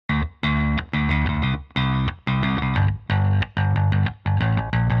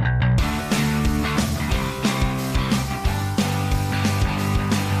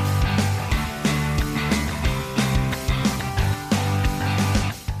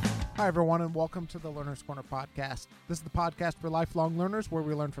Hi, everyone, and welcome to the Learner's Corner podcast. This is the podcast for lifelong learners where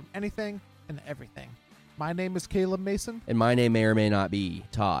we learn from anything and everything. My name is Caleb Mason. And my name may or may not be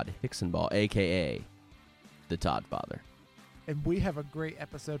Todd Hicksonball, a.k.a. the Todd Father. And we have a great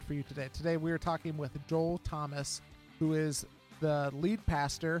episode for you today. Today we are talking with Joel Thomas, who is the lead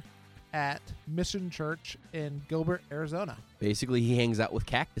pastor at Mission Church in Gilbert, Arizona. Basically, he hangs out with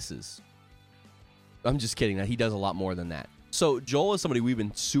cactuses. I'm just kidding. He does a lot more than that. So Joel is somebody we've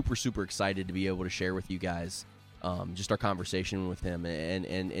been super excited to be able to share with you guys, just our conversation with him,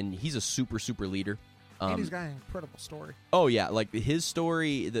 and he's a super leader. And he's got an incredible story. Oh yeah, like his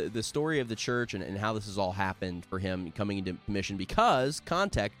story, the story of the church and how this has all happened for him coming into mission, because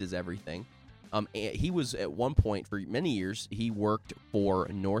context is everything. He was at one point for many years, he worked for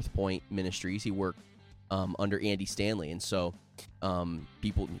North Point Ministries. He worked under Andy Stanley, and so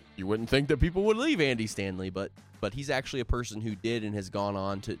you wouldn't think that people would leave Andy Stanley, but he's actually a person who did and has gone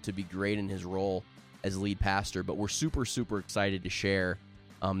on to be great in his role as lead pastor. But we're super excited to share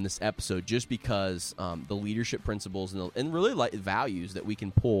this episode just because the leadership principles and really like values that we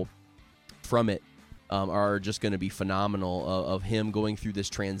can pull from it are just going to be phenomenal of him going through this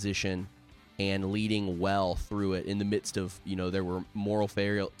transition and leading well through it in the midst of, there were moral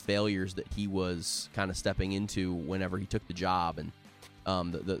failures that he was kind of stepping into whenever he took the job, and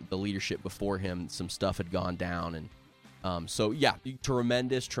the leadership before him, some stuff had gone down. And so, yeah,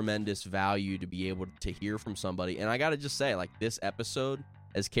 tremendous value to be able to hear from somebody. And I got to just say, like, this episode,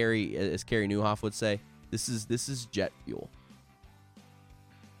 as Carrie Nieuwhof would say, this is jet fuel.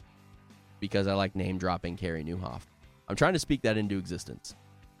 Because I like name dropping Carrie Nieuwhof. I'm trying to speak that into existence.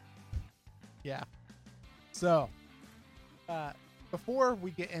 Yeah. So, before we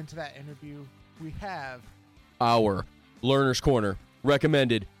get into that interview, we have our Learner's Corner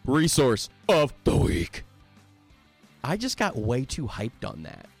recommended resource of the week. I just got way too hyped on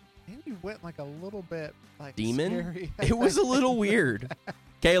that. And you went like a little bit like demon. Scary. It was a little weird.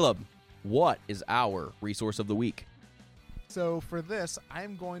 Caleb, what is our resource of the week? So for this,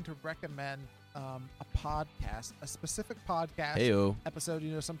 I'm going to recommend a podcast, a specific podcast Heyo. episode.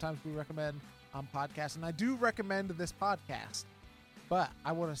 Sometimes we recommend podcasts, and I do recommend this podcast, but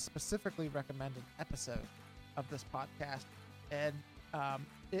I want to specifically recommend an episode of this podcast, and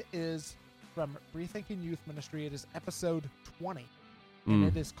it is from Rethinking Youth Ministry. It is episode 20, and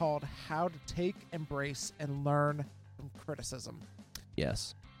it is called How to Take, Embrace, and Learn from Criticism.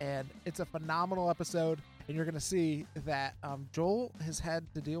 Yes. And it's a phenomenal episode, and you're going to see that Joel has had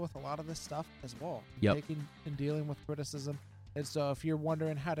to deal with a lot of this stuff as well. Yep. Taking and dealing with criticism. And so if you're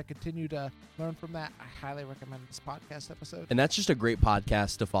wondering how to continue to learn from that, I highly recommend this podcast episode. And that's just a great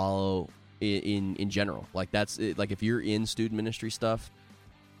podcast to follow in general. Like, that's it. Like, if you're in student ministry stuff,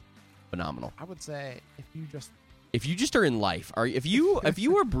 phenomenal. I would say if you just are in life, if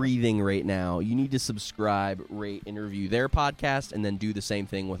you are breathing right now, you need to subscribe, rate, and review their podcast, and then do the same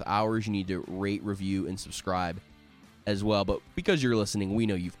thing with ours. You need to rate, review, and subscribe as well. But because you're listening, we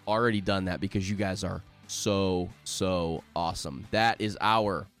know you've already done that because you guys are so awesome. That is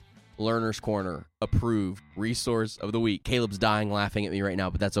our Learner's Corner approved resource of the week. Caleb's dying laughing at me right now,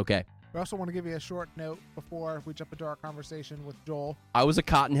 but that's okay. We also want to give you a short note before we jump into our conversation with Joel. I was a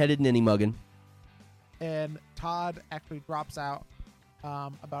cotton-headed ninny muggin'. And Todd actually drops out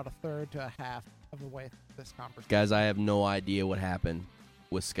about a third to a half of the way through this conversation. Guys, I have no idea what happened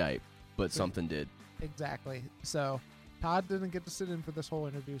with Skype, but something did. Exactly. So Todd didn't get to sit in for this whole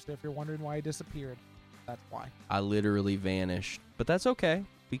interview, so if you're wondering why he disappeared, that's why. I literally vanished. But that's okay,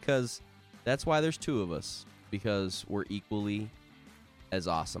 because that's why there's two of us, because we're equally as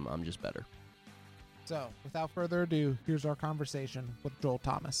awesome. I'm just better. So, without further ado, here's our conversation with Joel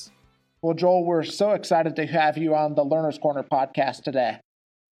Thomas. Well, Joel, we're so excited to have you on the Learner's Corner podcast today.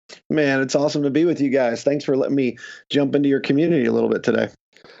 Man, it's awesome to be with you guys. Thanks for letting me jump into your community a little bit today.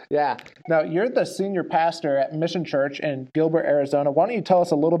 Yeah. Now, you're the senior pastor at Mission Church in Gilbert, Arizona. Why don't you tell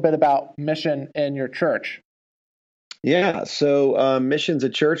us a little bit about Mission and your church? Yeah, so Mission's a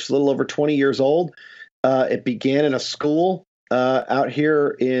church a little over 20 years old. It began in a school out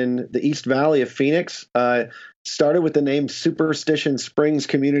here in the East Valley of Phoenix. Started with the name Superstition Springs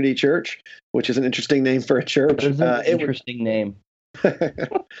Community Church, which is an interesting name for a church. Interesting name.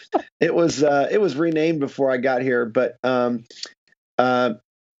 It was renamed before I got here, but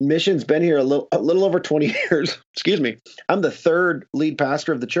Mission's been here a little over 20 years. Excuse me. I'm the third lead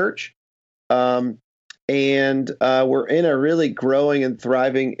pastor of the church, and we're in a really growing and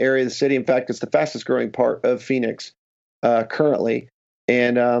thriving area of the city. In fact, it's the fastest growing part of Phoenix currently.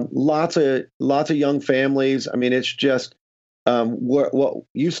 And lots of young families. I mean, it's just what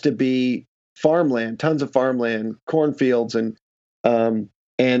used to be farmland, tons of farmland, cornfields, and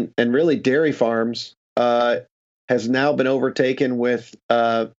and really dairy farms, has now been overtaken with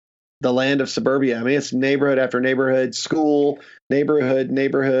the land of suburbia. I mean, it's neighborhood after neighborhood, school,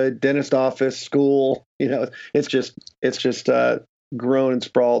 neighborhood, dentist office, school. It's just grown and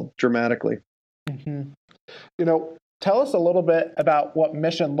sprawled dramatically. Mm-hmm. Tell us a little bit about what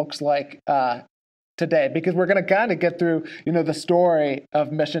Mission looks like today, because we're going to kind of get through, the story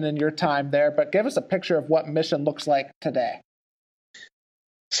of Mission in your time there, but give us a picture of what Mission looks like today.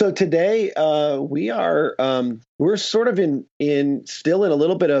 So today we're sort of still in a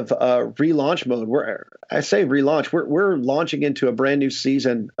little bit of relaunch mode. I say relaunch. We're launching into a brand new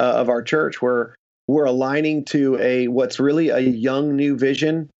season of our church. We're aligning to what's really a young new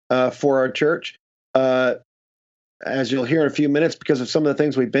vision for our church. As you'll hear in a few minutes, because of some of the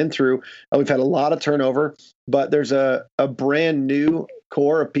things we've been through, we've had a lot of turnover, but there's a brand new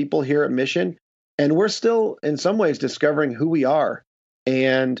core of people here at Mission, and we're still in some ways discovering who we are.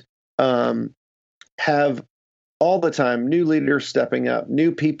 And have all the time new leaders stepping up,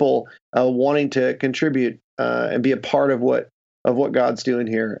 new people wanting to contribute and be a part of what God's doing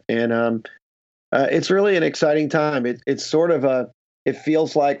here. And it's really an exciting time. It's sort of it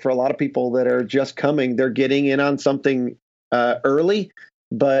feels like for a lot of people that are just coming, they're getting in on something early,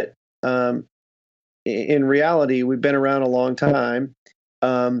 but in reality, we've been around a long time.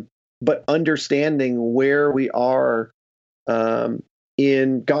 But understanding where we are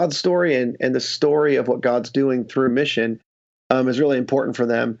in God's story and the story of what God's doing through Mission is really important for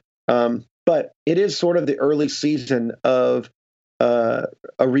them. But it is sort of the early season of a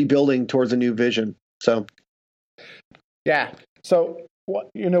rebuilding towards a new vision. So, yeah. So,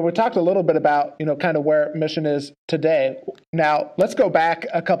 we talked a little bit about, kind of where Mission is today. Now, let's go back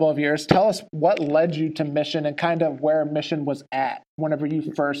a couple of years. Tell us what led you to Mission and kind of where Mission was at whenever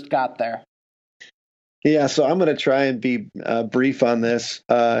you first got there. Yeah, so I'm going to try and be brief on this.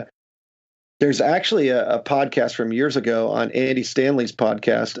 There's actually a podcast from years ago on Andy Stanley's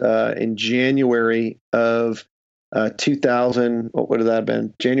podcast in January of 2000. What would that have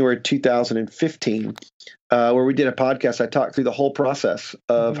been? January 2015, where we did a podcast. I talked through the whole process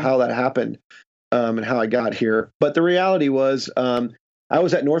of how that happened and how I got here. But the reality was I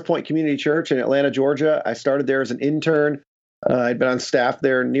was at North Point Community Church in Atlanta, Georgia. I started there as an intern. I'd been on staff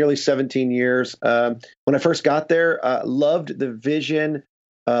there nearly 17 years. When I first got there, loved the vision,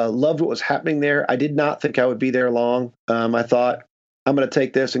 loved what was happening there. I did not think I would be there long. I thought, I'm going to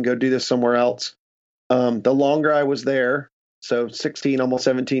take this and go do this somewhere else. The longer I was there, so 16, almost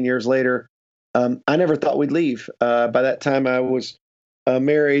 17 years later, I never thought we'd leave. By that time, I was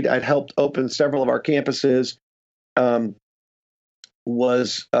married. I'd helped open several of our campuses,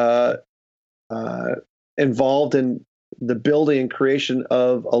 was involved in the building and creation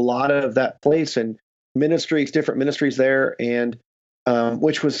of a lot of that place and different ministries there, and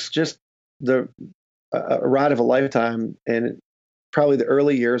which was just a ride of a lifetime. And probably the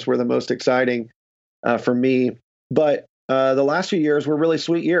early years were the most exciting for me. But the last few years were really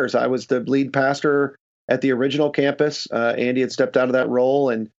sweet years. I was the lead pastor at the original campus. Andy had stepped out of that role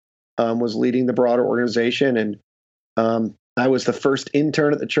and was leading the broader organization. And I was the first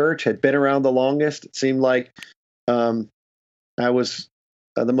intern at the church, had been around the longest. It seemed like I was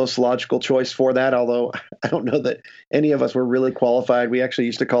the most logical choice for that, although I don't know that any of us were really qualified. We actually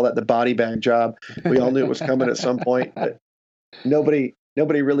used to call that the body bag job. We all knew it was coming at some point, but nobody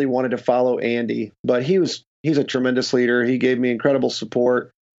really wanted to follow Andy. But he's a tremendous leader. He gave me incredible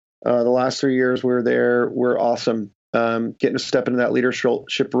support. The last 3 years we were there were awesome, getting to step into that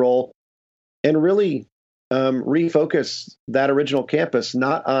leadership role and really refocus that original campus,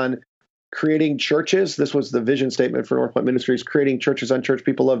 not on creating churches. This was the vision statement for North Point Ministries, creating churches unchurched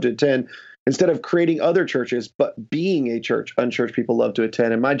people love to attend, instead of creating other churches, but being a church unchurched people love to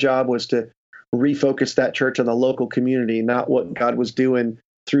attend. And my job was to refocus that church on the local community, not what God was doing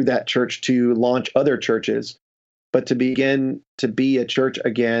through that church to launch other churches, but to begin to be a church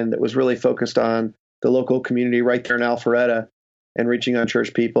again that was really focused on the local community right there in Alpharetta and reaching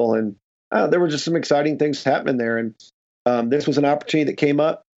unchurched people. And there were just some exciting things happening there. And this was an opportunity that came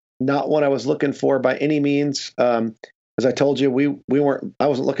up, not one I was looking for by any means. As I told you, I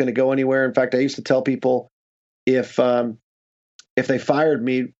wasn't looking to go anywhere. In fact, I used to tell people if they fired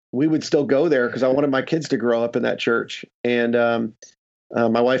me, we would still go there because I wanted my kids to grow up in that church. And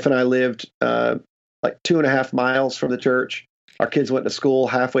my wife and I lived like 2.5 miles from the church. Our kids went to school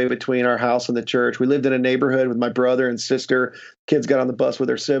halfway between our house and the church. We lived in a neighborhood with my brother and sister. Kids got on the bus with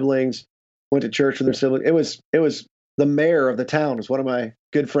their siblings, went to church with their siblings. It was the mayor of the town was one of my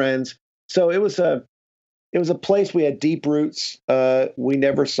good friends. So it was a place we had deep roots. We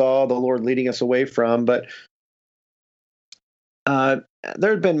never saw the Lord leading us away from, but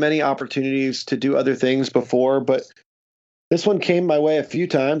There had been many opportunities to do other things before, but this one came my way a few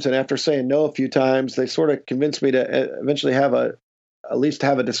times. And after saying no a few times, they sort of convinced me to eventually at least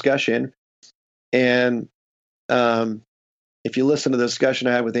have a discussion. And if you listen to the discussion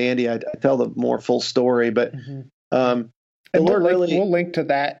I had with Andy, I tell the more full story. But and we'll link to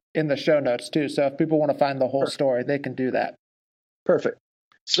that in the show notes too. So if people want to find the whole story, they can do that. Perfect.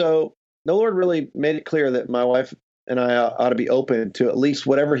 So the Lord really made it clear that my wife and I ought to be open to at least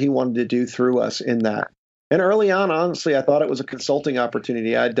whatever he wanted to do through us in that. And early on, honestly, I thought it was a consulting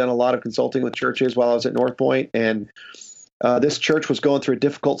opportunity. I'd done a lot of consulting with churches while I was at North Point, and this church was going through a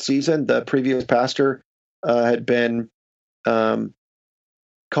difficult season. The previous pastor had been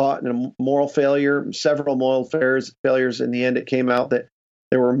caught in a moral failure, several moral failures. In the end, it came out that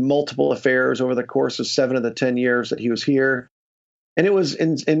there were multiple affairs over the course of 7 of the 10 years that he was here. And it was,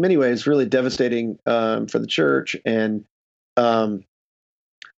 in many ways, really devastating for the church. And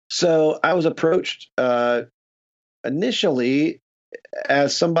so I was approached initially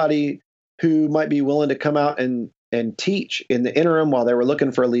as somebody who might be willing to come out and teach in the interim while they were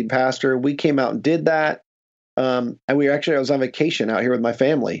looking for a lead pastor. We came out and did that. And I was on vacation out here with my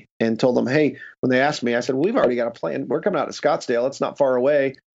family and told them, hey, when they asked me, I said, we've already got a plan. We're coming out to Scottsdale. It's not far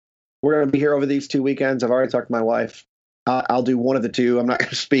away. We're going to be here over these 2 weekends. I've already talked to my wife. I'll do one of the two. I'm not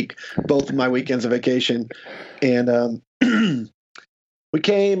going to speak both of my weekends of vacation. And we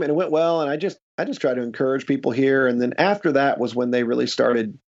came and it went well. And I just tried to encourage people here. And then after that was when they really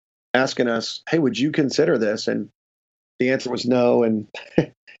started asking us, hey, would you consider this? And the answer was no. And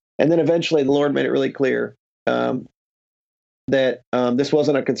and then eventually the Lord made it really clear that this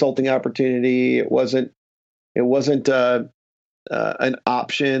wasn't a consulting opportunity. It wasn't an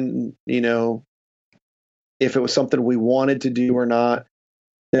option, if it was something we wanted to do or not,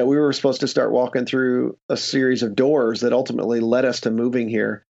 that we were supposed to start walking through a series of doors that ultimately led us to moving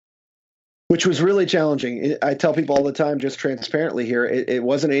here, which was really challenging. I tell people all the time, just transparently here, it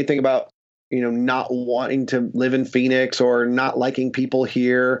wasn't anything about, not wanting to live in Phoenix or not liking people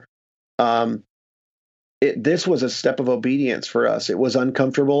here. This was a step of obedience for us. It was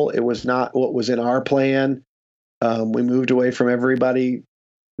uncomfortable. It was not what was in our plan. We moved away from everybody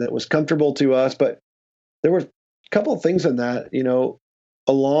that was comfortable to us, but there were a couple of things in that,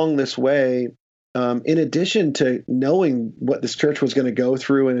 along this way, in addition to knowing what this church was going to go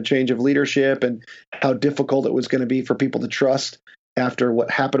through in a change of leadership and how difficult it was going to be for people to trust after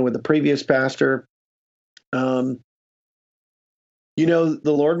what happened with the previous pastor. The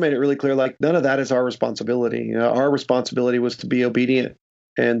Lord made it really clear, like, none of that is our responsibility. Our responsibility was to be obedient,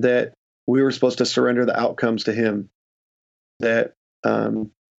 and that we were supposed to surrender the outcomes to him. That,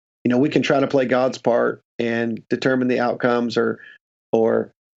 we can try to play God's part and determine the outcomes or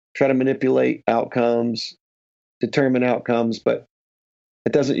try to manipulate outcomes, determine outcomes, but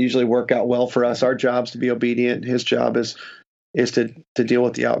it doesn't usually work out well for us. Our job is to be obedient. His job is to deal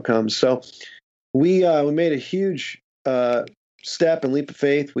with the outcomes. So we made a huge step and leap of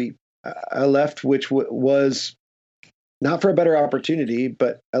faith. I left, which was not for a better opportunity,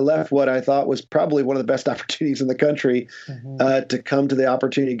 but I left what I thought was probably one of the best opportunities in the country to come to the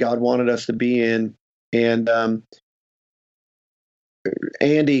opportunity God wanted us to be in. And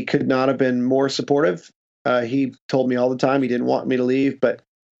Andy could not have been more supportive. He told me all the time he didn't want me to leave, but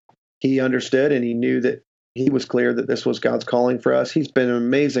he understood and he knew that he was clear that this was God's calling for us. He's been an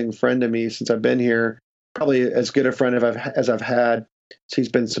amazing friend to me since I've been here, probably as good a friend as I've had. He's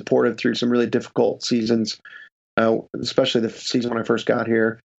been supportive through some really difficult seasons, especially the season when I first got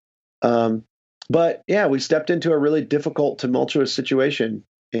here. But yeah, we stepped into a really difficult, tumultuous situation.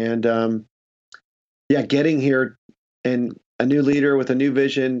 And getting here and a new leader with a new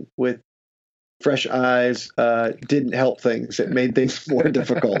vision, with fresh eyes, didn't help things. It made things more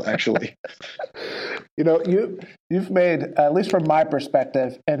difficult, actually. You've made, at least from my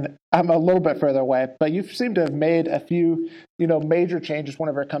perspective, and I'm a little bit further away, but you seem to have made a few, major changes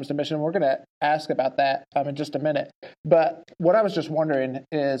whenever it comes to mission. We're going to ask about that in just a minute. But what I was just wondering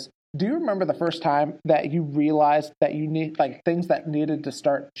is, do you remember the first time that you realized that you need, like, things that needed to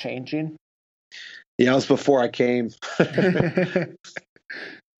start changing? Yeah, it was before I came.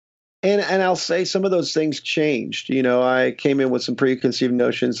 And I'll say some of those things changed. I came in with some preconceived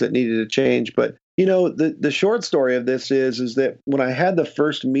notions that needed to change. But, the short story of this is that when I had the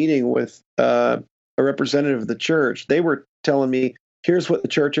first meeting with a representative of the church, they were telling me, here's what the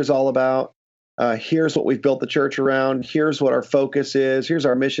church is all about. Here's what we've built the church around. Here's what our focus is. Here's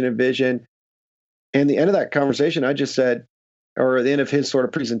our mission and vision. And the end of that conversation, I just said, or at the end of his sort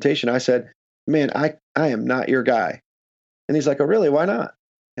of presentation, I said, man, I am not your guy. And he's like, oh, really? Why not?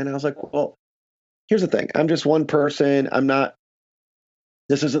 And I was like, well, here's the thing. I'm just one person. I'm not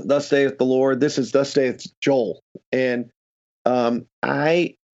This isn't thus saith the Lord. This is thus saith Joel. And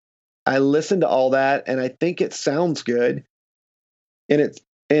I listened to all that, and I think it sounds good.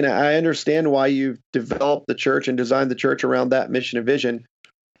 And I understand why you've developed the church and designed the church around that mission and vision.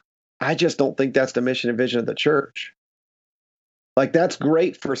 I just don't think that's the mission and vision of the church. Like, that's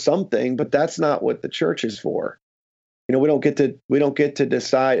great for something, but that's not what the church is for. You know, we don't get to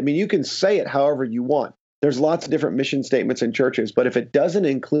decide. I mean, you can say it however you want. There's lots of different mission statements in churches, but if it doesn't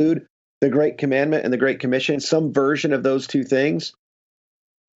include the Great Commandment and the Great Commission, some version of those two things,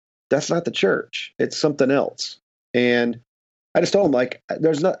 that's not the church. It's something else. And I just told him, like,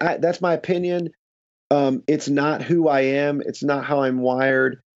 that's my opinion. It's not who I am. It's not how I'm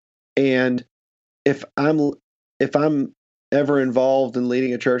wired. And if I'm ever involved in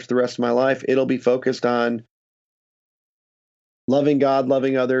leading a church the rest of my life, it'll be focused on loving God,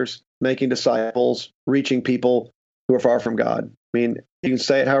 loving others, making disciples, reaching people who are far from God. I mean, you can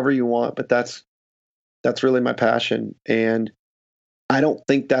say it however you want, but that's really my passion. And I don't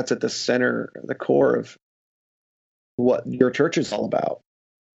think that's at the center, the core of what your church is all about.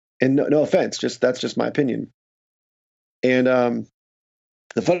 And no offense, that's just my opinion. And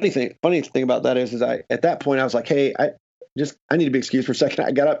the funny thing about that is at that point I was like, hey, I need to be excused for a second.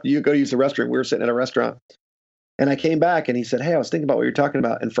 I got up, you go use the restroom. We were sitting at a restaurant. And I came back and he said, hey, I was thinking about what you're talking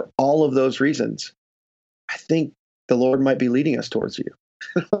about. And for all of those reasons, I think the Lord might be leading us towards you.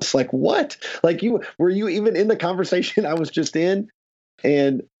 I was like, what? Like, were you even in the conversation I was just in?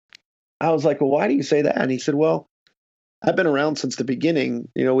 And I was like, well, why do you say that? And he said, well, I've been around since the beginning.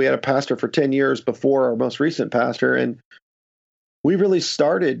 You know, we had a pastor for 10 years before our most recent pastor. And we really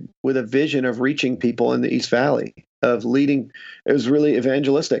started with a vision of reaching people in the East Valley, of leading. It was really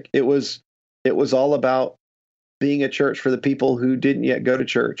evangelistic. It was all about being a church for the people who didn't yet go to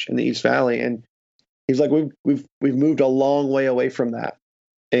church in the East Valley. And he's like, we've moved a long way away from that.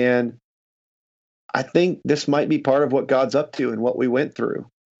 And I think this might be part of what God's up to and what we went through,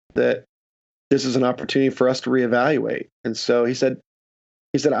 that this is an opportunity for us to reevaluate. And so he said,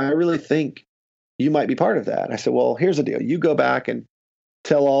 I really think you might be part of that. And I said, well, here's the deal. You go back and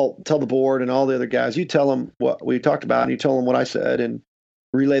tell the board and all the other guys, you tell them what we talked about and you tell them what I said and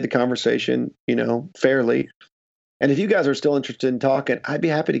relay the conversation, fairly. And if you guys are still interested in talking, I'd be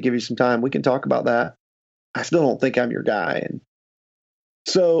happy to give you some time. We can talk about that. I still don't think I'm your guy. And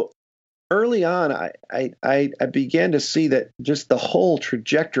so early on, I began to see that just the whole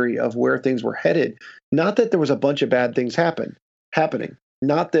trajectory of where things were headed, not that there was a bunch of bad things happening,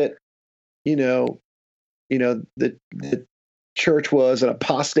 not that, the church was an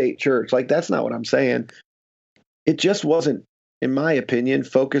apostate church. Like, that's not what I'm saying. It just wasn't, in my opinion,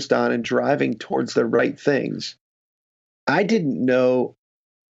 focused on and driving towards the right things. I didn't know.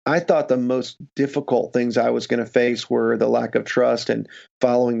 I thought the most difficult things I was going to face were the lack of trust and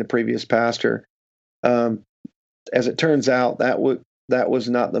following the previous pastor. As it turns out, that was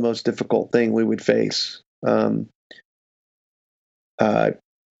not the most difficult thing we would face.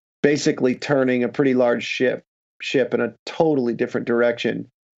 Basically, turning a pretty large ship in a totally different direction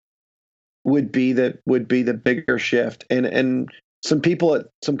would be the bigger shift. And some people at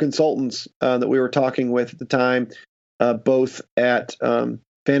some consultants that we were talking with at the time, both at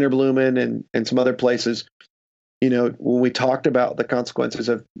Vanderbloemen and some other places, when we talked about the consequences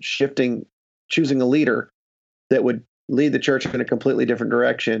of choosing a leader that would lead the church in a completely different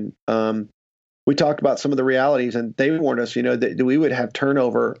direction, we talked about some of the realities, and they warned us, that we would have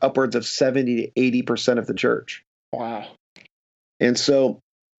turnover upwards of 70 to 80% of the church. Wow. And so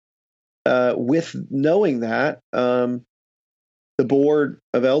with knowing that, the board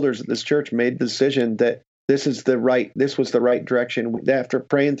of elders at this church made the decision that this was the right direction. After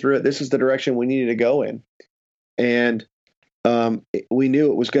praying through it, this is the direction we needed to go in. And we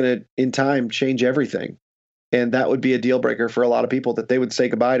knew it was going to, in time, change everything. And that would be a deal breaker for a lot of people, that they would say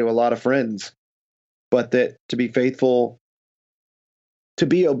goodbye to a lot of friends. But that to be faithful,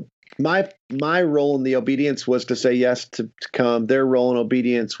 my role in the obedience was to say yes to come. Their role in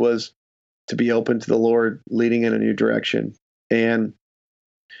obedience was to be open to the Lord leading in a new direction. And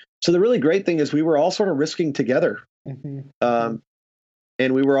so the really great thing is we were all sort of risking together. Mm-hmm.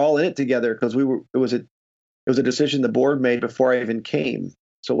 And we were all in it together because it was a decision the board made before I even came.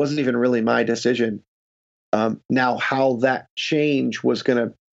 So it wasn't even really my decision. Now, how that change was going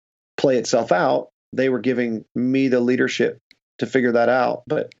to play itself out, they were giving me the leadership to figure that out.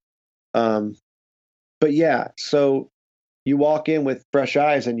 But yeah, so you walk in with fresh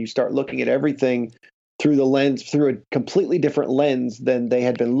eyes and you start looking at everything through a completely different lens than they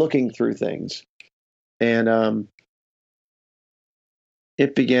had been looking through things. And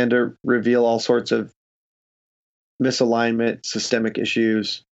it began to reveal all sorts of misalignment, systemic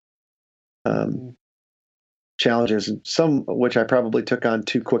issues, challenges, and some which I probably took on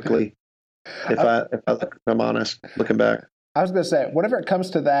too quickly. If I'm honest, looking back. I was going to say, whenever it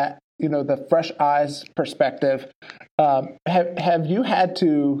comes to that, the fresh eyes perspective, have you had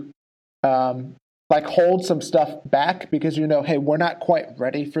to hold some stuff back because hey, we're not quite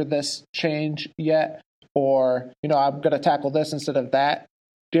ready for this change yet, or I'm going to tackle this instead of that?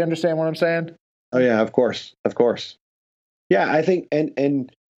 Do you understand what I'm saying? Oh yeah, of course. Yeah, I think,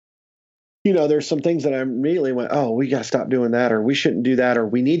 and there's some things that I immediately went, oh, we got to stop doing that, or we shouldn't do that, or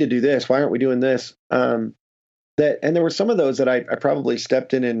we need to do this. Why aren't we doing this? And there were some of those that I probably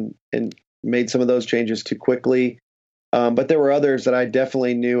stepped in and made some of those changes too quickly. But there were others that I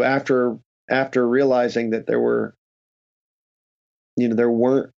definitely knew after realizing that there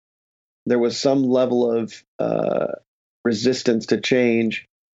was some level of resistance to change.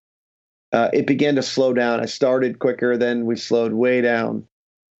 It began to slow down. I started quicker, then we slowed way down,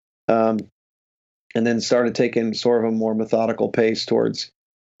 and then started taking sort of a more methodical pace towards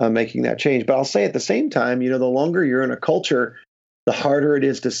making that change. But I'll say at the same time, the longer you're in a culture, the harder it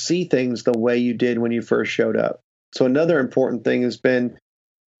is to see things the way you did when you first showed up. So another important thing has been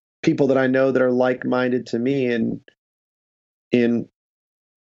people that I know that are like-minded to me in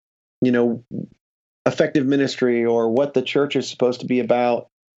effective ministry or what the church is supposed to be about.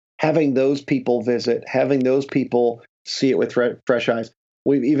 Having those people visit, having those people see it with fresh eyes.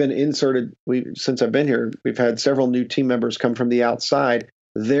 We've even since I've been here, we've had several new team members come from the outside.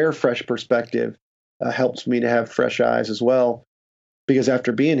 Their fresh perspective helps me to have fresh eyes as well. Because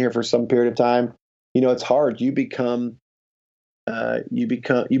after being here for some period of time, it's hard. You begin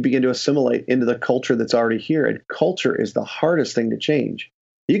to assimilate into the culture that's already here. And culture is the hardest thing to change.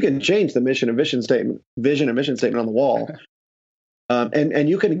 You can change the vision and mission statement on the wall. And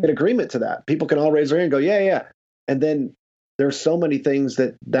you can get agreement to that. People can all raise their hand and go, yeah. And then there's so many things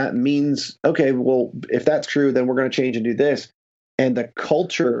that means, okay, well, if that's true, then we're going to change and do this. And the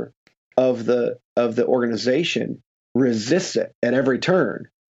culture of the organization resists it at every turn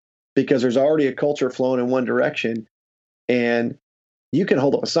because there's already a culture flowing in one direction. And you can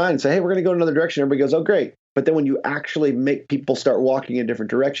hold up a sign and say, hey, we're going to go in another direction. Everybody goes, oh, great. But then when you actually make people start walking in a different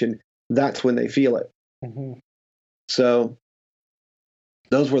direction, that's when they feel it. Mm-hmm. So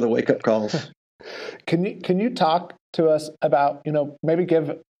those were the wake-up calls. Can you talk to us about, maybe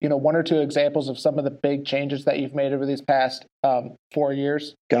give, one or two examples of some of the big changes that you've made over these past 4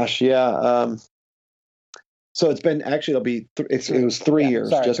 years? Gosh, yeah. So it's been, actually, it was 3 years,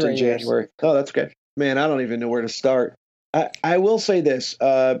 just in January. Oh, that's okay. Man, I don't even know where to start. I will say this.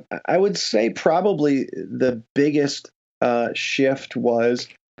 I would say probably the biggest shift was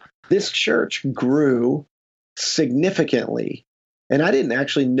this church grew significantly. And I didn't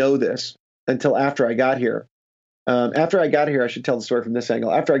actually know this until after I got here. After I got here, I should tell the story from this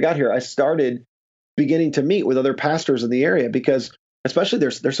angle. After I got here, I started beginning to meet with other pastors in the area because especially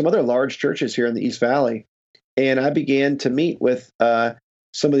there's some other large churches here in the East Valley. And I began to meet with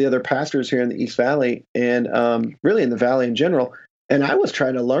some of the other pastors here in the East Valley and really in the Valley in general. And I was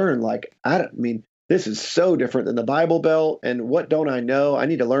trying to learn, this is so different than the Bible Belt. And what don't I know? I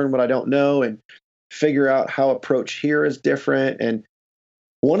need to learn what I don't know and figure out how approach here is different. And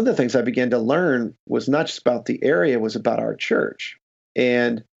one of the things I began to learn was not just about the area, it was about our church.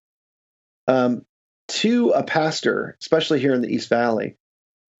 And to a pastor, especially here in the East Valley,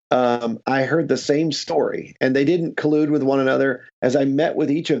 I heard the same story, and they didn't collude with one another as I met with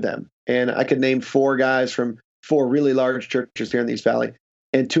each of them. And I could name 4 guys from 4 really large churches here in the East Valley.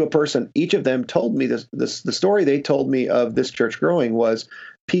 And to a person, each of them told me the story they told me of this church growing was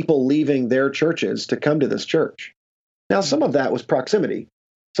people leaving their churches to come to this church. Now, some of that was proximity.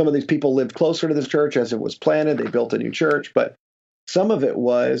 Some of these people lived closer to this church as it was planted. They built a new church. But some of it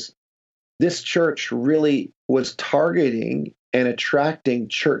was this church really was targeting and attracting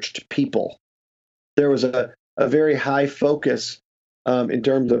churched people. There was a very high focus in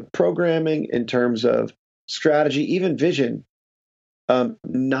terms of programming, in terms of strategy, even vision,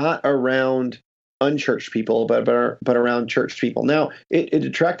 not around unchurched people, but around churched people. Now, it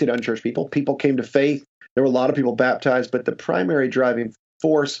attracted unchurched people. People came to faith. There were a lot of people baptized, but the primary driving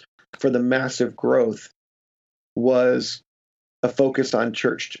force for the massive growth was a focus on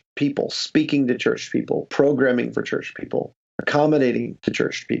churched people, speaking to churched people, programming for church people, accommodating to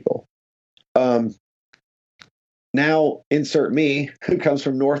church people. Now insert me, who comes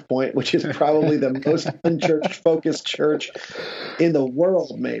from North Point, which is probably the most unchurched focused church in the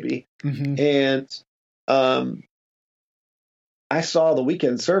world, maybe. Mm-hmm. And I saw the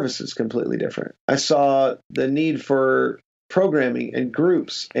weekend services completely different. I saw the need for programming and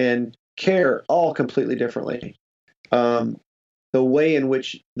groups and care all completely differently. the way in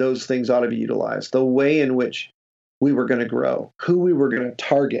which those things ought to be utilized, the way in which we were going to grow, who we were going to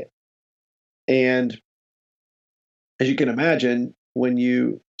target. And as you can imagine, when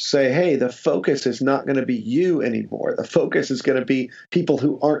you say, hey, the focus is not going to be you anymore. The focus is going to be people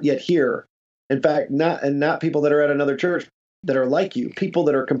who aren't yet here. In fact, not people that are at another church that are like you, people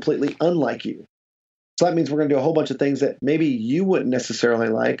that are completely unlike you. So that means we're going to do a whole bunch of things that maybe you wouldn't necessarily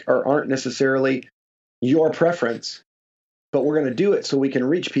like or aren't necessarily your preference, but we're going to do it so we can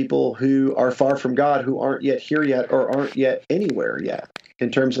reach people who are far from God, who aren't yet here yet or aren't yet anywhere yet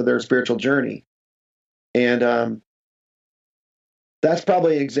in terms of their spiritual journey. And that's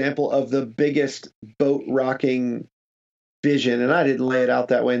probably an example of the biggest boat rocking vision. And I didn't lay it out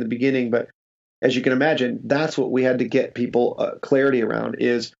that way in the beginning, but as you can imagine, that's what we had to get people clarity around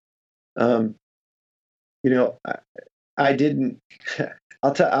is, I didn't.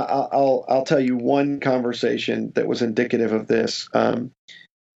 I'll tell you one conversation that was indicative of this. I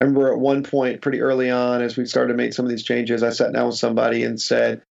remember at one point, pretty early on, as we started to make some of these changes, I sat down with somebody and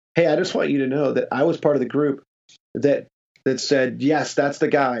said, "Hey, I just want you to know that I was part of the group that said, yes, that's the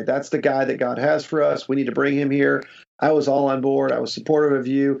guy that God has for us. We need to bring him here. I was all on board. I was supportive of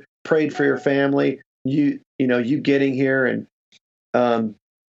you. Prayed for your family. You getting here and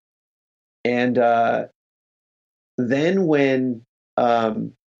then when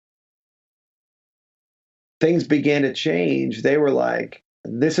things began to change, they were like,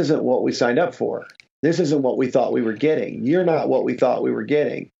 this isn't what we signed up for. This isn't what we thought we were getting. You're not what we thought we were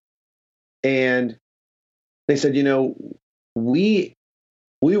getting. And they said, we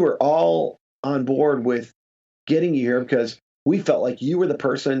were all on board with getting you here because we felt like you were the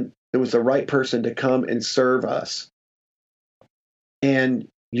person that was the right person to come and serve us. And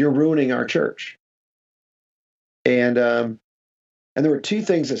you're ruining our church. And there were two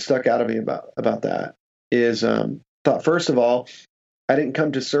things that stuck out of me about that is thought, first of all, I didn't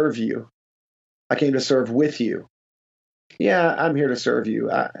come to serve you. I came to serve with you. Yeah, I'm here to serve you.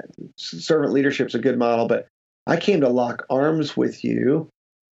 Servant leadership's a good model, but I came to lock arms with you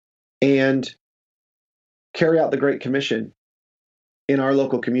and carry out the Great Commission in our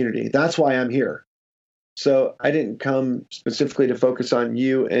local community. That's why I'm here. So I didn't come specifically to focus on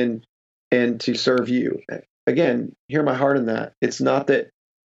you and to serve you. Again, hear my heart in that. It's not that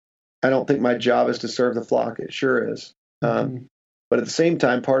I don't think my job is to serve the flock. It sure is. But at the same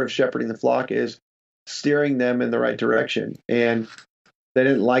time, part of shepherding the flock is steering them in the right direction. And they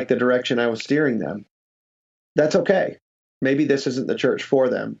didn't like the direction I was steering them. That's okay. Maybe this isn't the church for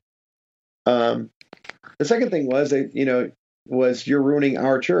them. The second thing was, was you're ruining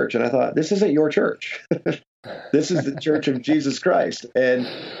our church. And I thought, this isn't your church. This is the church of Jesus Christ. And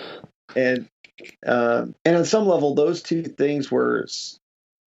on some level, those two things were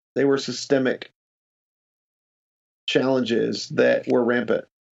systemic challenges that were rampant.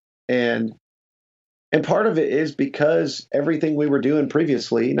 And part of it is because everything we were doing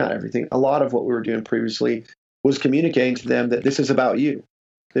previously, not everything, a lot of what we were doing previously was communicating to them that this is about you.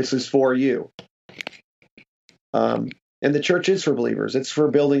 This is for you. And the church is for believers. It's for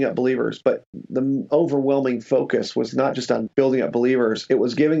building up believers. But the overwhelming focus was not just on building up believers. It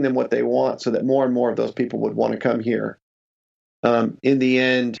was giving them what they want so that more and more of those people would want to come here. In the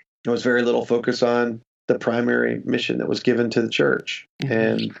end, there was very little focus on the primary mission that was given to the church.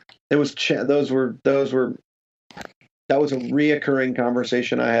 And it was that was a reoccurring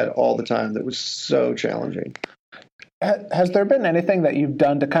conversation I had all the time that was so challenging. Has there been anything that you've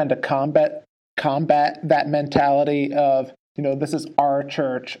done to kind of combat that mentality of, this is our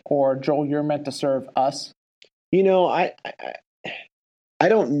church, or Joel, you're meant to serve us? I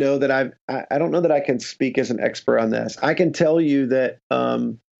don't know that I don't know that I can speak as an expert on this. I can tell you that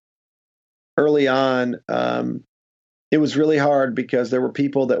early on, it was really hard because there were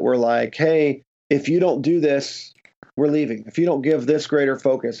people that were like, hey, if you don't do this, we're leaving. If you don't give this greater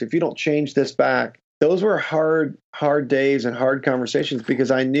focus, if you don't change this back, those were hard days and hard conversations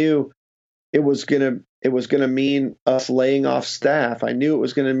because I knew it was gonna mean us laying off staff. I knew it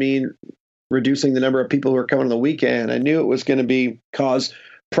was gonna mean reducing the number of people who are coming on the weekend. I knew it was going to cause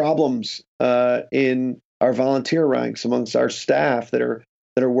problems in our volunteer ranks amongst our staff that are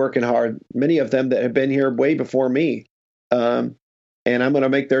working hard. Many of them that have been here way before me, and I'm going to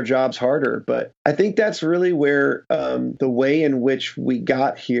make their jobs harder. But I think that's really where the way in which we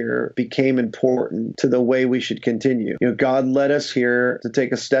got here became important to the way we should continue. God led us here to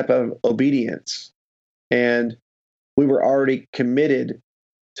take a step of obedience, and we were already committed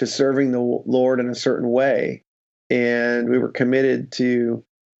to serving the Lord in a certain way. And we were committed to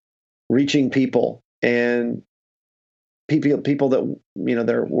reaching people and people that,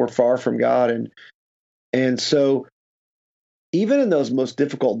 that were far from God. And so even in those most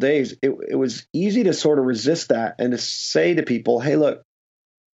difficult days, it was easy to sort of resist that and to say to people, "Hey, look,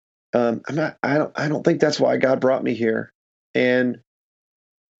 I don't think that's why God brought me here." And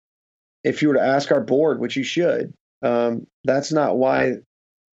if you were to ask our board, which you should, that's not why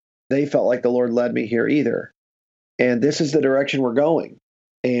they felt like the Lord led me here either. And this is the direction we're going.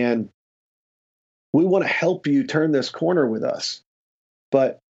 And we want to help you turn this corner with us.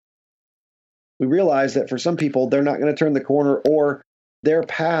 But we realize that for some people, they're not going to turn the corner, or their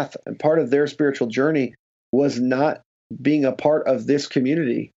path and part of their spiritual journey was not being a part of this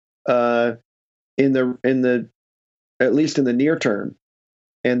community in the at least in the near term,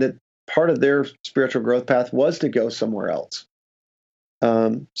 and that part of their spiritual growth path was to go somewhere else.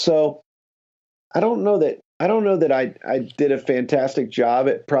 So I don't know that I did a fantastic job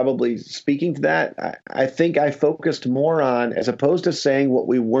at probably speaking to that. I think I focused more on, as opposed to saying what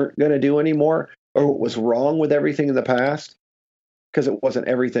we weren't going to do anymore or what was wrong with everything in the past, because it wasn't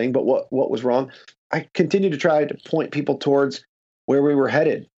everything, but what was wrong. I continued to try to point people towards where we were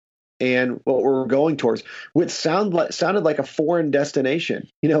headed and what we were going towards, which sounded like a foreign destination.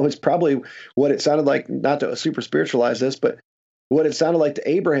 It's probably what it sounded like, not to super spiritualize this, but what it sounded like to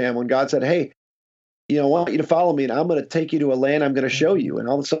Abraham when God said, "Hey, I want you to follow me, and I'm going to take you to a land I'm going to show you." And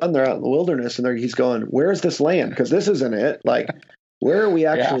all of a sudden they're out in the wilderness, and he's going, "Where's this land? Because this isn't it. Like, where are we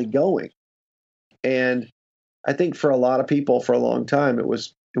actually going?" And I think for a lot of people for a long time, it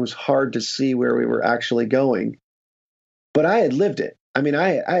was hard to see where we were actually going. But I had lived it. I mean,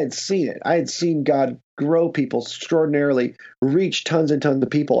 I had seen it. I had seen God grow people extraordinarily, reach tons and tons of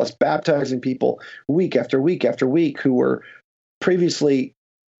people, us baptizing people week after week after week who were previously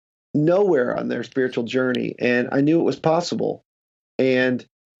nowhere on their spiritual journey. And I knew it was possible. And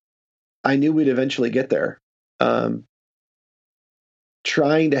I knew we'd eventually get there.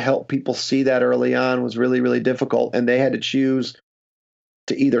 Trying to help people see that early on was really, really difficult. And they had to choose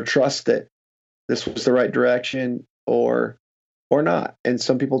to either trust that this was the right direction or not. And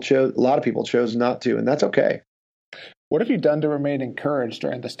a lot of people chose not to, and that's okay. What have you done to remain encouraged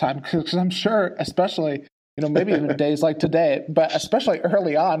during this time? Because I'm sure, especially, maybe even days like today, but especially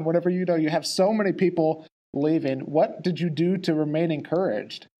early on, whenever you have so many people leaving, what did you do to remain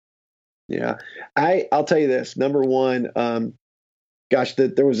encouraged? Yeah, I'll tell you this. Number one,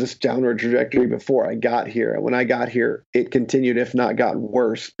 there was this downward trajectory before I got here. When I got here, it continued, if not gotten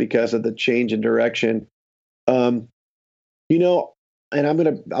worse, because of the change in direction. And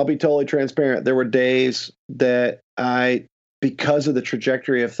I'll be totally transparent. There were days that because of the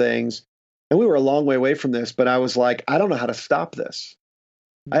trajectory of things, and we were a long way away from this, but I was like, I don't know how to stop this.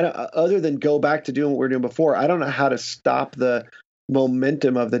 Other than go back to doing what we were doing before, I don't know how to stop the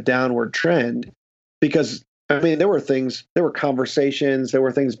momentum of the downward trend, because there were conversations, there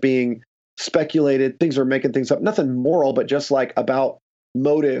were things being speculated, things were making things up, nothing moral, but just like about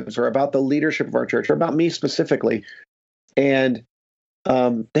motives or about the leadership of our church or about me specifically. And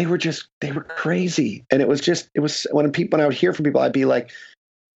they were crazy. And it was when I would hear from people, I'd be like,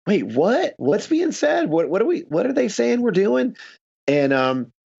 wait, what's being said? What are they saying we're doing? And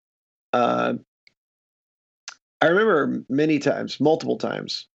I remember multiple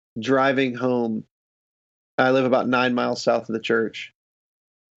times driving home. I live about 9 miles south of the church,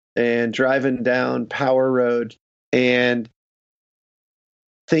 and driving down Power Road and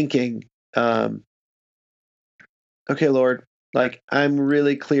thinking, okay, Lord, like, I'm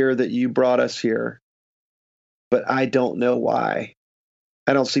really clear that you brought us here, but I don't know why.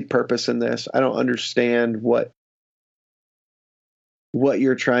 I don't see purpose in this. I don't understand what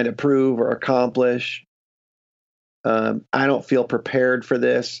you're trying to prove or accomplish. I don't feel prepared for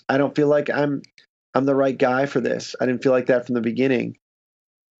this. I don't feel like I'm the right guy for this. I didn't feel like that from the beginning.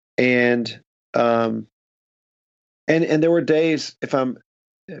 And and there were days, if I'm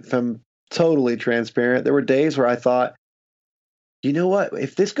totally transparent, there were days where I thought, you know what,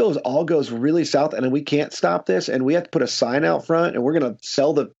 if this all goes really south and we can't stop this and we have to put a sign out front and we're going to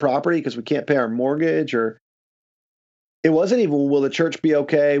sell the property because we can't pay our mortgage, or it wasn't even, will the church be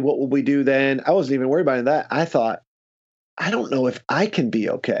okay? What will we do then? I wasn't even worried about that. I thought, I don't know if I can be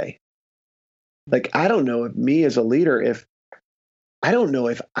okay. Like, I don't know if me as a leader, I don't know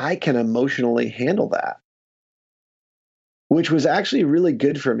if I can emotionally handle that, which was actually really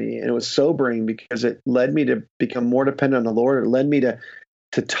good for me. And it was sobering because it led me to become more dependent on the Lord. It led me to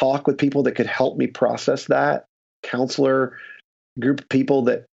talk with people that could help me process that, counselor, group of people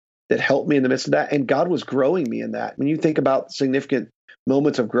that helped me in the midst of that. And God was growing me in that. When you think about significant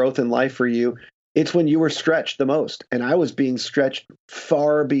moments of growth in life for you, it's when you were stretched the most. And I was being stretched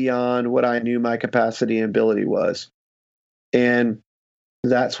far beyond what I knew my capacity and ability was. And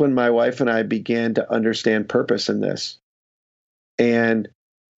that's when my wife and I began to understand purpose in this. And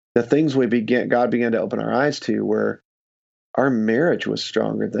the things God began to open our eyes to were our marriage was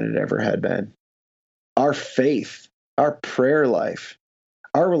stronger than it ever had been. Our faith, our prayer life,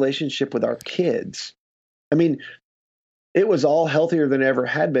 our relationship with our kids. I mean, it was all healthier than it ever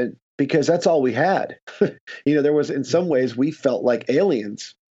had been because that's all we had. There was, in some ways, we felt like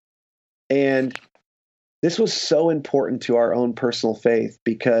aliens. And this was so important to our own personal faith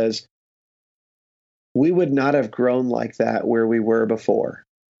because we would not have grown like that where we were before.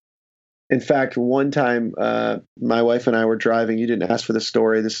 In fact, one time, my wife and I were driving. You didn't ask for the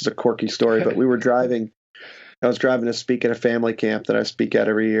story. This is a quirky story, but we were driving. I was driving to speak at a family camp that I speak at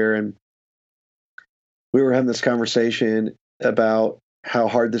every year. And we were having this conversation about how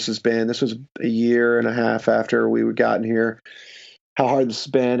hard this has been. This was a year and a half after we had gotten here, how hard this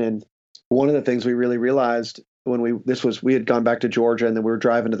has been. And one of the things we really realized when we had gone back to Georgia, and then we were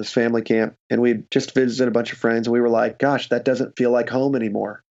driving to this family camp, and we just visited a bunch of friends, and we were like, gosh, that doesn't feel like home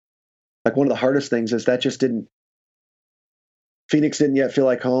anymore. Like, one of the hardest things is that Phoenix didn't yet feel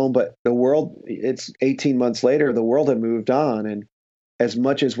like home, but the world, it's 18 months later, the world had moved on. And as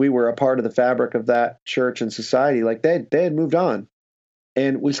much as we were a part of the fabric of that church and society, like they had moved on,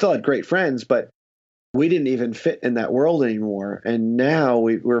 and we still had great friends, but we didn't even fit in that world anymore. And now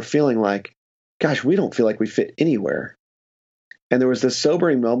we're feeling like, gosh, we don't feel like we fit anywhere. And there was this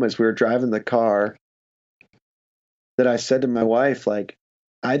sobering moment as we were driving the car that I said to my wife, like,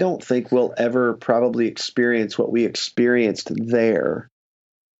 I don't think we'll ever probably experience what we experienced there,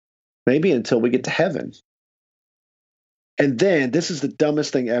 maybe until we get to heaven. And then, this is the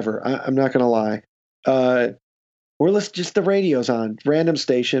dumbest thing ever. I'm not going to lie. We're listening, just the radio's on, random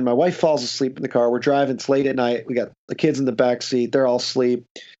station. My wife falls asleep in the car. We're driving. It's late at night. We got the kids in the back seat. They're all asleep.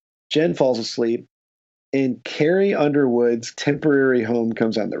 Jen falls asleep. And Carrie Underwood's Temporary Home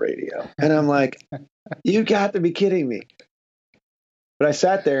comes on the radio. And I'm like, you got to be kidding me. But I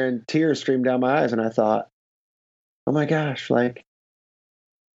sat there and tears streamed down my eyes, and I thought, oh my gosh, like,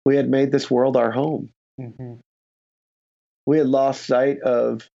 we had made this world our home. Mm-hmm. We had lost sight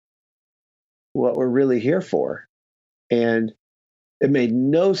of what we're really here for. And it made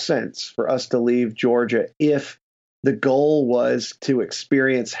no sense for us to leave Georgia if the goal was to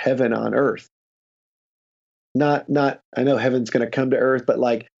experience heaven on earth. Not, I know heaven's going to come to earth, but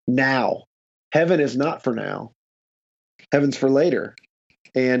like now. Heaven is not for now. Heaven's for later.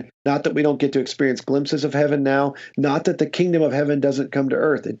 And not that we don't get to experience glimpses of heaven now, not that the kingdom of heaven doesn't come to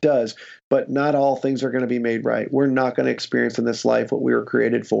earth. It does, but not all things are going to be made right. We're not going to experience in this life what we were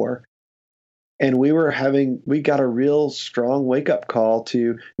created for. And we got a real strong wake-up call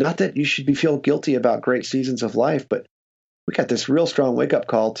to, not that you should feel guilty about great seasons of life, but we got this real strong wake-up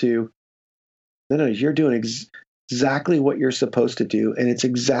call to, no, you're doing exactly what you're supposed to do, and it's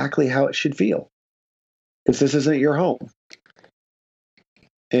exactly how it should feel. Because this isn't your home.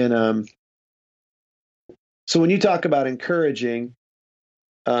 And so when you talk about encouraging,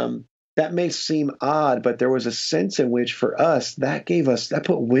 that may seem odd, but there was a sense in which for us, that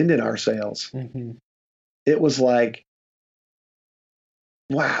put wind in our sails. Mm-hmm. It was like,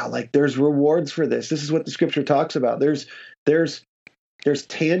 wow, like there's rewards for this. This is what the scripture talks about. There's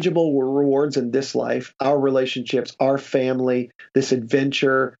tangible rewards in this life, our relationships, our family, this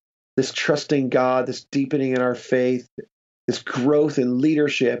adventure, this trusting God, this deepening in our faith, this growth in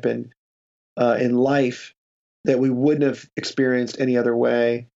leadership and in life that we wouldn't have experienced any other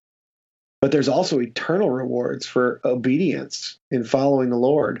way. But there's also eternal rewards for obedience in following the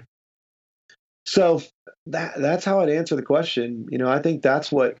Lord. So that's how I'd answer the question. I think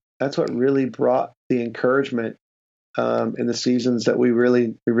that's what really brought the encouragement in the seasons that we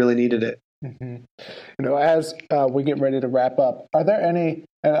really needed it. Mm-hmm. As we get ready to wrap up, are there any?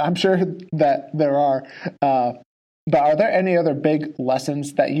 And I'm sure that there are. But are there any other big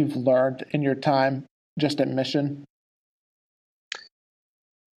lessons that you've learned in your time just at Mission?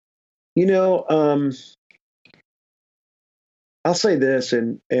 I'll say this,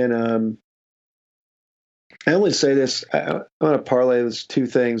 and I only say this. I want to parlay those two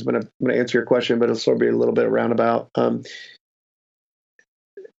things, but I'm going to answer your question, but it'll sort of be a little bit roundabout.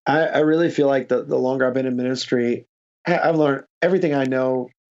 I really feel like the longer I've been in ministry, I've learned everything I know,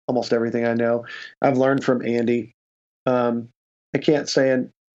 almost everything I know, I've learned from Andy. I can't say, and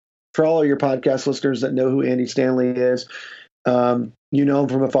for all of your podcast listeners that know who Andy Stanley is, you know him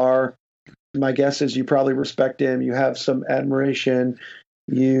from afar. My guess is you probably respect him. You have some admiration.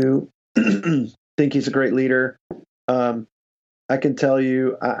 You think he's a great leader. I can tell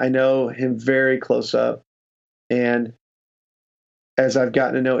you, I know him very close up. And as I've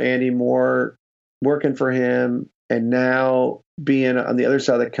gotten to know Andy more, working for him, and now being on the other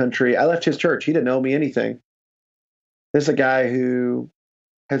side of the country, I left his church. He didn't owe me anything. This is a guy who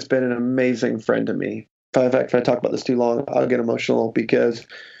has been an amazing friend to me. In fact, if I talk about this too long, I'll get emotional because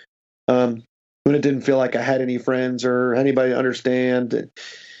when it didn't feel like I had any friends or anybody to understand,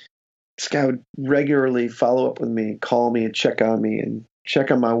 this guy would regularly follow up with me, call me and check on me and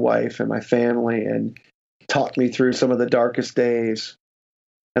check on my wife and my family and talk me through some of the darkest days.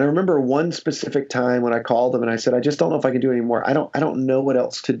 And I remember one specific time when I called him and I said, I just don't know if I can do it anymore. I don't know what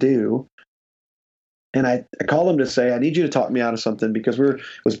else to do. And I called him to say, I need you to talk me out of something because it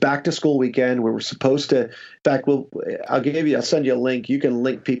was back to school weekend. We were supposed to, in fact, I'll send you a link. You can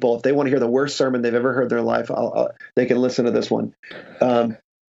link people if they want to hear the worst sermon they've ever heard in their life. They can listen to this one.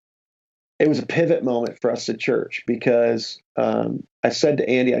 It was a pivot moment for us at church because I said to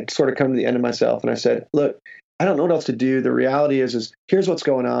Andy, I'd sort of come to the end of myself and I said, look, I don't know what else to do. The reality is here's what's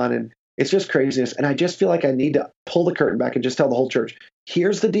going on. And it's just craziness. And I just feel like I need to pull the curtain back and just tell the whole church,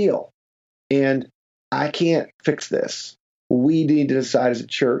 here's the deal. And I can't fix this. We need to decide as a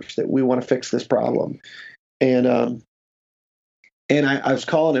church that we want to fix this problem. And I was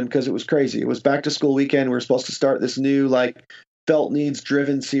calling him because it was crazy. It was back to school weekend. We were supposed to start this new felt needs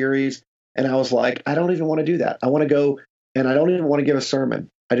driven series. And I was like, I don't even want to do that. I want to go and I don't even want to give a sermon.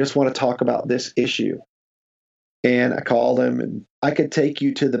 I just want to talk about this issue. And I called him and I could take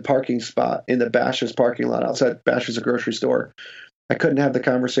you to the parking spot in the Bashas' parking lot outside Bashas' a grocery store. I couldn't have the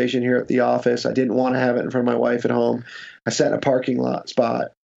conversation here at the office. I didn't want to have it in front of my wife at home. I sat in a parking lot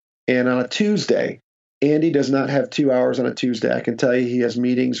spot. And on a Tuesday, Andy does not have 2 hours on a Tuesday. I can tell you he has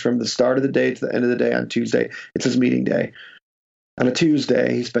meetings from the start of the day to the end of the day on Tuesday. It's his meeting day. On a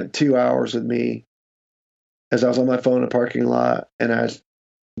Tuesday, he spent 2 hours with me as I was on my phone in a parking lot. And I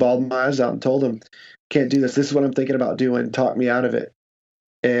bawled my eyes out and told him, can't do this. This is what I'm thinking about doing. Talk me out of it.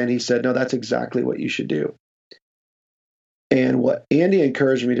 And he said, no, that's exactly what you should do. And what Andy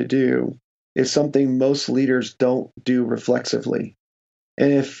encouraged me to do is something most leaders don't do reflexively.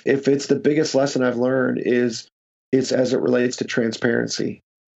 And if it's the biggest lesson I've learned it's as it relates to transparency.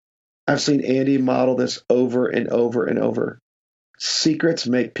 I've seen Andy model this over and over and over. Secrets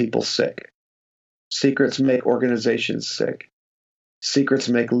make people sick. Secrets make organizations sick. Secrets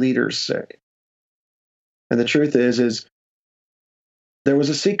make leaders sick. And the truth is there was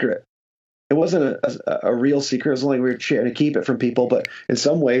a secret. It wasn't a real secret. It was only we were trying to keep it from people. But in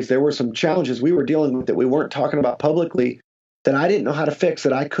some ways, there were some challenges we were dealing with that we weren't talking about publicly that I didn't know how to fix,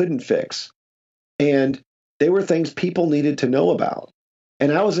 that I couldn't fix. And they were things people needed to know about.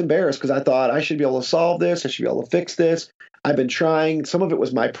 And I was embarrassed because I thought I should be able to solve this. I should be able to fix this. I've been trying. Some of it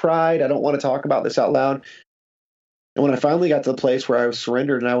was my pride. I don't want to talk about this out loud. And when I finally got to the place where I was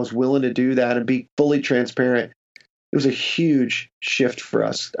surrendered and I was willing to do that and be fully transparent, it was a huge shift for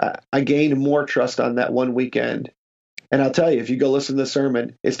us. I gained more trust on that one weekend. And I'll tell you, if you go listen to the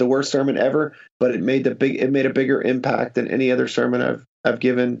sermon, it's the worst sermon ever, but it made a bigger impact than any other sermon I've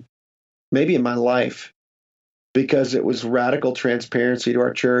given maybe in my life, because it was radical transparency to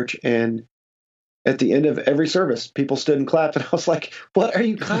our church. And at the end of every service, people stood and clapped. And I was like, what are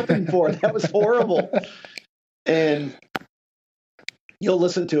you clapping for? That was horrible. And you'll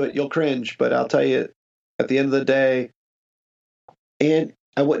listen to it, you'll cringe, but I'll tell you, at the end of the day, and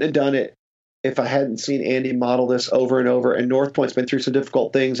I wouldn't have done it if I hadn't seen Andy model this over and over. And North Point's been through some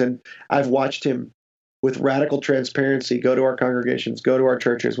difficult things, and I've watched him with radical transparency go to our congregations, go to our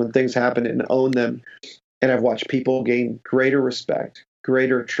churches when things happen and own them. And I've watched people gain greater respect,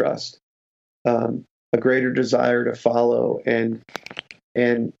 greater trust, a greater desire to follow and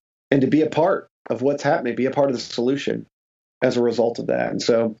to be a part of what's happening, be a part of the solution as a result of that. And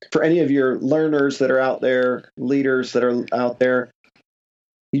so for any of your learners that are out there, leaders that are out there,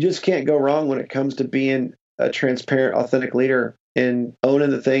 you just can't go wrong when it comes to being a transparent, authentic leader and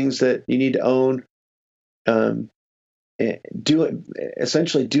owning the things that you need to own.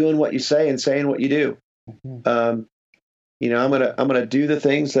 Essentially doing what you say and saying what you do. I'm gonna do the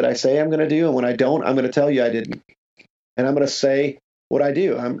things that I say I'm gonna do, and when I don't, I'm gonna tell you I didn't. And I'm gonna say what I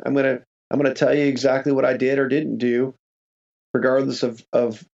do. I'm gonna tell you exactly what I did or didn't do, regardless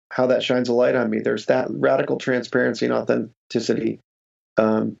of how that shines a light on me. There's that radical transparency and authenticity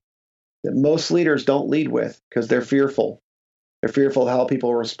that most leaders don't lead with because they're fearful. They're fearful of how people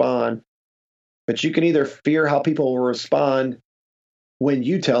will respond. But you can either fear how people will respond when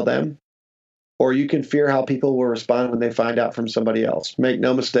you tell them, or you can fear how people will respond when they find out from somebody else. Make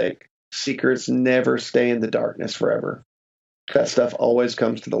no mistake, secrets never stay in the darkness forever. That stuff always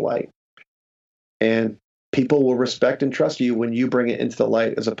comes to the light. And people will respect and trust you when you bring it into the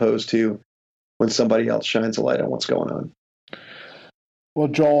light, as opposed to when somebody else shines a light on what's going on. Well,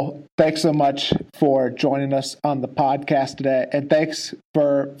 Joel, thanks so much for joining us on the podcast today. And thanks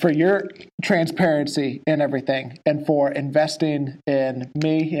for your transparency in everything and for investing in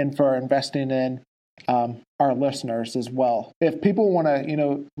me and for investing in our listeners as well. If people want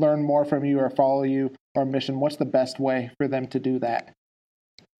to, learn more from you or follow you or Mission, what's the best way for them to do that?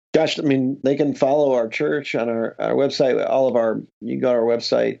 Gosh, I mean, they can follow our church on our website. You can go to our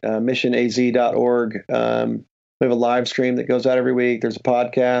website, missionaz.org. We have a live stream that goes out every week. There's a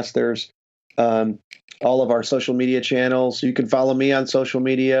podcast. There's all of our social media channels. You can follow me on social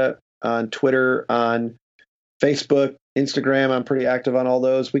media, on Twitter, on Facebook, Instagram. I'm pretty active on all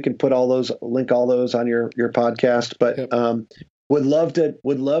those. We can link all those on your podcast. But would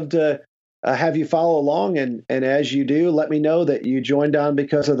love to have you follow along. And as you do, let me know that you joined on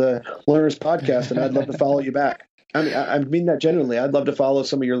because of the Learners Podcast, and I'd love to follow you back. I mean that genuinely. I'd love to follow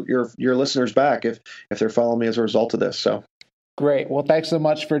some of your listeners back if they're following me as a result of this. So great. Well, thanks so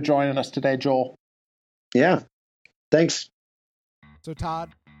much for joining us today, Joel. Yeah. Thanks. So Todd,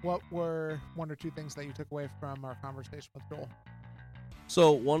 what were one or two things that you took away from our conversation with Joel?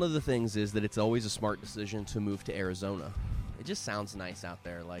 So one of the things is that it's always a smart decision to move to Arizona. It just sounds nice out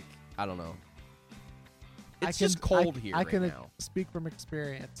there. Like, I don't know. It's just cold here I right can now. Speak from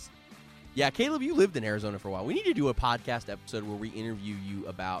experience. Yeah, Caleb, you lived in Arizona for a while. We need to do a podcast episode where we interview you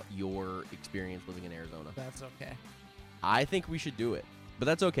about your experience living in Arizona. That's okay. I think we should do it. But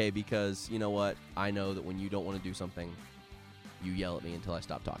that's okay because, you know what? I know that when you don't want to do something, you yell at me until I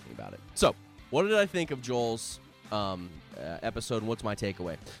stop talking about it. So, what did I think of Joel's episode, and what's my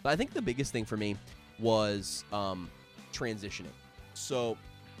takeaway? I think the biggest thing for me was transitioning. So,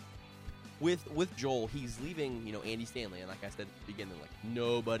 with Joel, he's leaving, Andy Stanley, and like I said at the beginning, like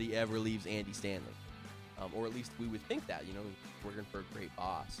nobody ever leaves Andy Stanley, or at least we would think that, working for a great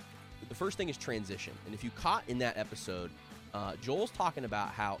boss. But the first thing is transition, and if you caught in that episode, Joel's talking about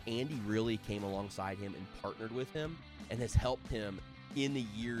how Andy really came alongside him and partnered with him, and has helped him in the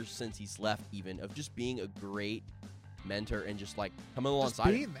years since he's left, even of just being a great mentor and just like coming alongside,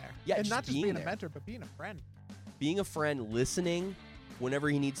 just being him. there, yeah, and not just being there. a mentor, but being a friend. Being a friend, listening whenever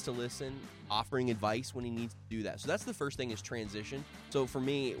he needs to listen, offering advice when he needs to do that. So that's the first thing is transition. So for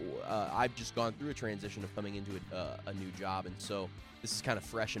me, I've just gone through a transition of coming into a new job, and so this is kind of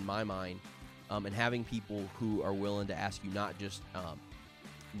fresh in my mind. And having people who are willing to ask you not just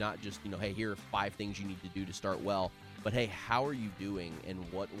hey, here are 5 things you need to do to start well, but hey, how are you doing, and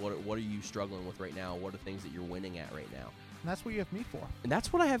what are you struggling with right now? What are things that you're winning at right now? And that's what you have me for. And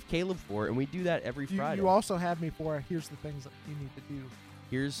that's what I have Caleb for, and we do that every Friday. You also have me for, here's the things that you need to do.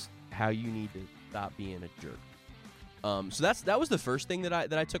 Here's how you need to stop being a jerk. So that was the first thing that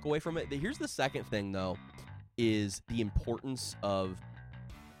I took away from it. Here's the second thing, though, is the importance of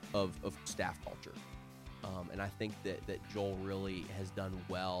staff culture. And I think that Joel really has done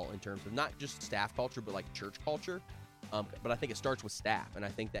well in terms of not just staff culture, but like church culture. But I think it starts with staff, and I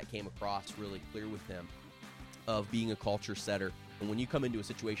think that came across really clear with him, of being a culture setter. And when you come into a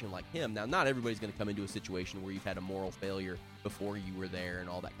situation like him, now not everybody's going to come into a situation where you've had a moral failure before you were there and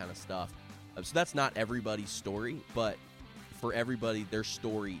all that kind of stuff. So that's not everybody's story, but for everybody, their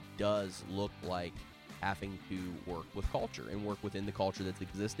story does look like having to work with culture and work within the culture that's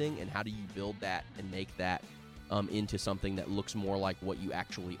existing, and how do you build that and make that into something that looks more like what you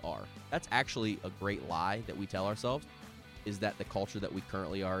actually are. That's actually a great lie that we tell ourselves, is that the culture that we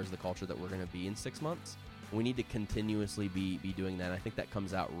currently are is the culture that we're going to be in 6 months. We need to continuously be doing that. I think that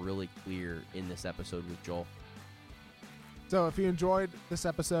comes out really clear in this episode with Joel. So if you enjoyed this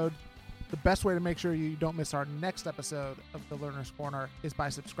episode, the best way to make sure you don't miss our next episode of the Learner's Corner is by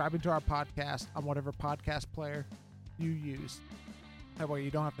subscribing to our podcast on whatever podcast player you use. That way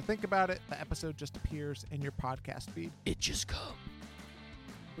you don't have to think about it. The episode just appears in your podcast feed. It just comes.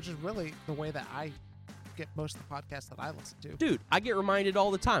 Which is really the way that I get most of the podcasts that I listen to. Dude, I get reminded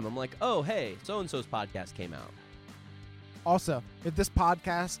all the time. I'm like, oh, hey, so-and-so's podcast came out. Also, if this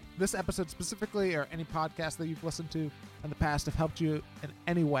episode specifically, or any podcast that you've listened to in the past have helped you in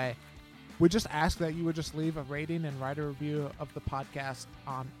any way, we just ask that you would just leave a rating and write a review of the podcast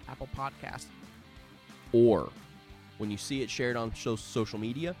on Apple Podcasts. Or when you see it shared on social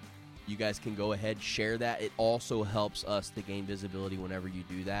media, you guys can go ahead, share that. It also helps us to gain visibility whenever you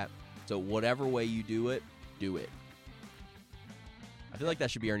do that. So whatever way you do it, do it. I feel like that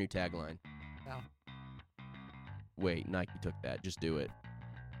should be our new tagline. No. Wait, Nike took that. Just do it.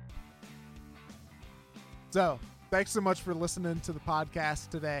 So, thanks so much for listening to the podcast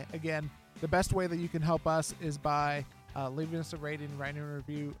today. Again, the best way that you can help us is by leaving us a rating, writing a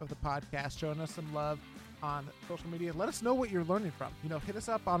review of the podcast, showing us some love on social media. Let us know what you're learning from. Hit us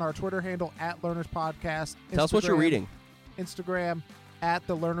up on our Twitter handle @LearnersPodcast. Tell us what you're reading. Instagram, at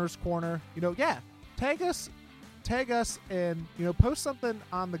the Learner's Corner. Tag us, and post something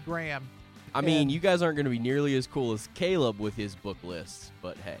on the gram. I mean, you guys aren't going to be nearly as cool as Caleb with his book lists,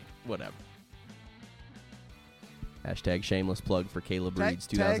 but hey, whatever. Hashtag shameless plug for Caleb Reads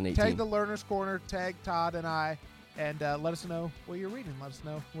 2018. Tag the Learner's Corner, tag Todd and I, and let us know what you're reading. Let us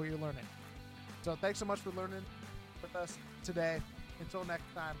know what you're learning. So thanks so much for learning with us today. Until next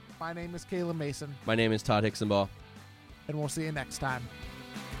time, my name is Caleb Mason. My name is Todd Hicksonbaugh. And we'll see you next time.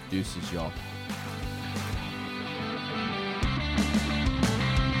 Deuces, y'all.